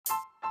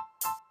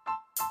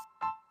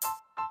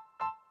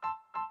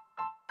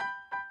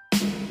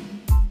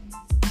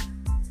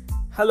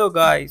Hello,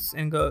 guys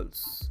and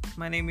girls.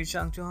 My name is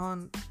Shang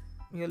Chauhan.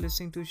 You're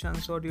listening to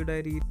Shang's Audio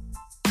Diary.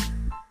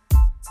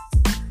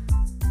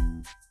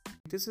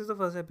 This is the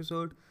first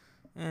episode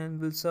and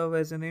will serve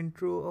as an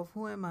intro of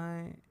who am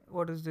I,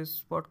 what is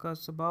this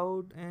podcast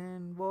about,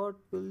 and what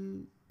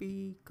will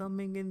be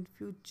coming in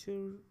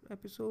future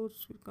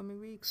episodes, coming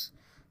weeks.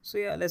 So,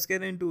 yeah, let's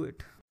get into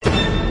it.